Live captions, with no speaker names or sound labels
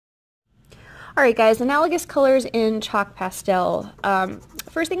Alright guys, analogous colors in chalk pastel.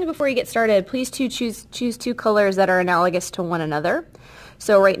 First thing before you get started, please choose two colors that are analogous to one another.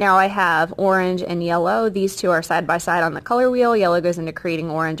 So right now I have orange and yellow. These two are side by side on the color wheel. Yellow goes into creating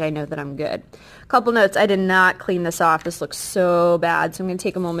orange. I know that I'm good. Couple notes, I did not clean this off. This looks so bad, so I'm going to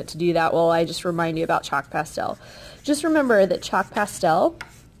take a moment to do that while I just remind you about chalk pastel. Just remember that chalk pastel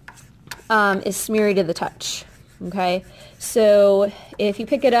is smeary to the touch. Okay, so if you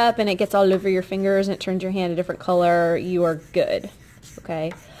pick it up and it gets all over your fingers and it turns your hand a different color, you are good.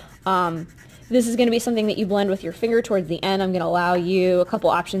 Okay, this is going to be something that you blend with your finger towards the end. I'm going to allow you a couple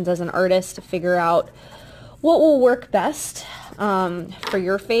options as an artist to figure out what will work best for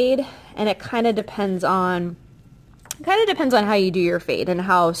your fade, and it kind of depends on how you do your fade and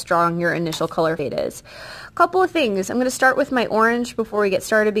how strong your initial color fade is. A couple of things. I'm going to start with my orange before we get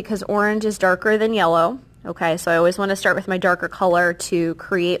started because orange is darker than yellow. Okay, so I always want to start with my darker color to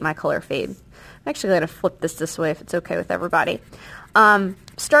create my color fade. I'm actually going to flip this way if it's okay with everybody.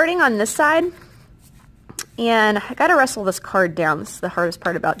 Starting on this side, and I got to wrestle this card down. This is the hardest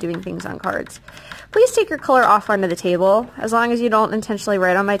part about doing things on cards. Please take your color off onto the table. As long as you don't intentionally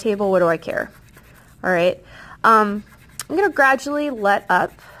write on my table, what do I care? Alright, I'm going to gradually let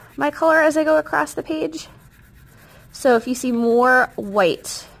up my color as I go across the page. So if you see more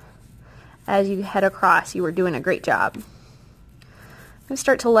white as you head across, you were doing a great job. I'm going to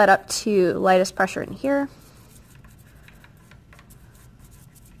start to let up to lightest pressure in here.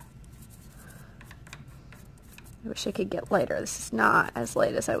 I wish I could get lighter. This is not as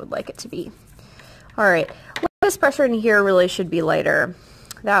light as I would like it to be. Alright, lightest pressure in here really should be lighter.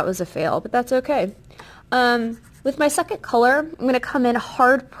 That was a fail, but that's okay. With my second color, I'm going to come in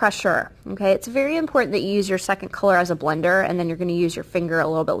hard pressure. Okay, it's very important that you use your second color as a blender, and then you're going to use your finger a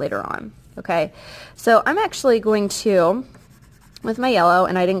little bit later on. Okay, so I'm actually going to, with my yellow,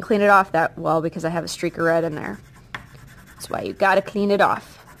 and I didn't clean it off that well because I have a streak of red in there. That's why you got to clean it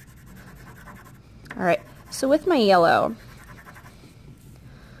off. Alright, so with my yellow,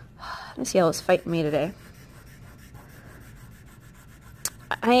 this yellow's fighting me today.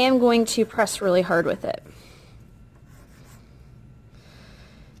 I am going to press really hard with it.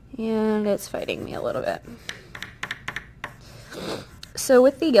 And it's fighting me a little bit. So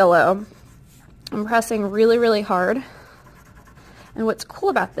with the yellow, I'm pressing really, really hard. And what's cool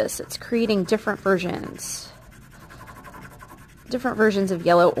about this, it's creating different versions. Different versions of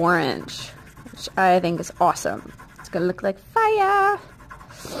yellow-orange, which I think is awesome. It's going to look like fire.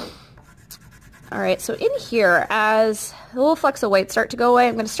 Alright, so in here, as the little flecks of white start to go away,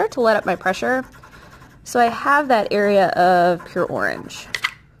 I'm going to start to let up my pressure. So I have that area of pure orange.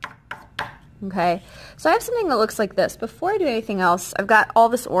 Okay, so I have something that looks like this. Before I do anything else, I've got all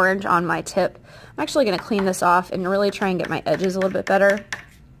this orange on my tip. I'm actually going to clean this off and really try and get my edges a little bit better.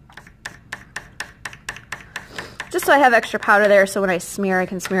 Just so I have extra powder there so when I smear, I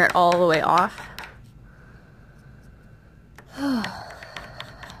can smear it all the way off. La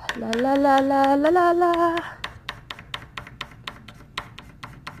la la la la la la.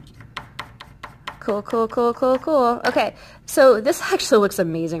 Cool, cool, cool, cool, cool. Okay, so this actually looks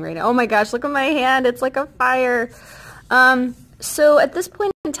amazing right now. Oh my gosh, look at my hand. It's like a fire. So at this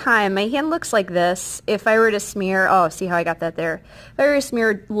point in time, my hand looks like this. If I were to smear, oh, see how I got that there? If I were to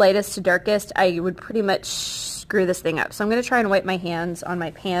smear lightest to darkest, I would pretty much screw this thing up. So I'm going to try and wipe my hands on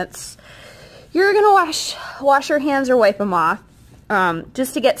my pants. You're going to wash your hands or wipe them off,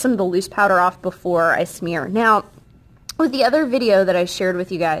 just to get some of the loose powder off before I smear. Now, with the other video that I shared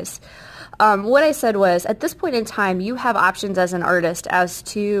with you guys, what I said was, at this point in time, you have options as an artist as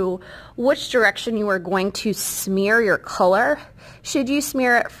to which direction you are going to smear your color. Should you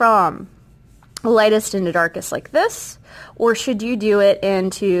smear it from lightest into darkest like this, or should you do it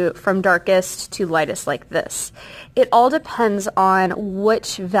from darkest to lightest like this? It all depends on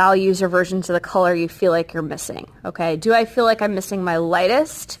which values or versions of the color you feel like you're missing. Okay, do I feel like I'm missing my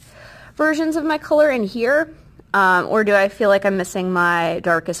lightest versions of my color in here? Or do I feel like I'm missing my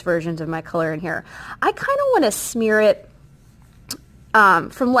darkest versions of my color in here? I kind of want to smear it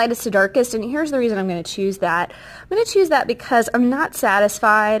from lightest to darkest, and here's the reason I'm going to choose that. I'm going to choose that because I'm not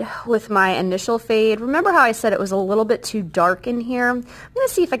satisfied with my initial fade. Remember how I said it was a little bit too dark in here? I'm going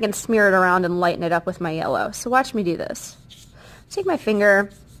to see if I can smear it around and lighten it up with my yellow. So watch me do this. Take my finger,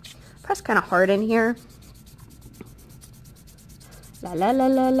 press kind of hard in here. La la la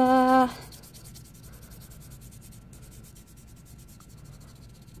la la.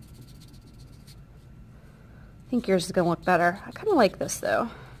 I think yours is going to look better. I kind of like this though.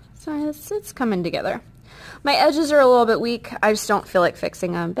 So it's coming together. My edges are a little bit weak. I just don't feel like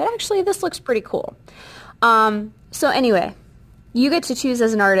fixing them. But actually this looks pretty cool. So anyway, You get to choose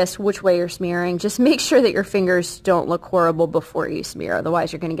as an artist which way you're smearing. Just make sure that your fingers don't look horrible before you smear,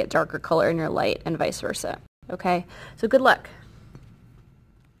 otherwise you're going to get darker color in your light and vice versa. Okay, so good luck.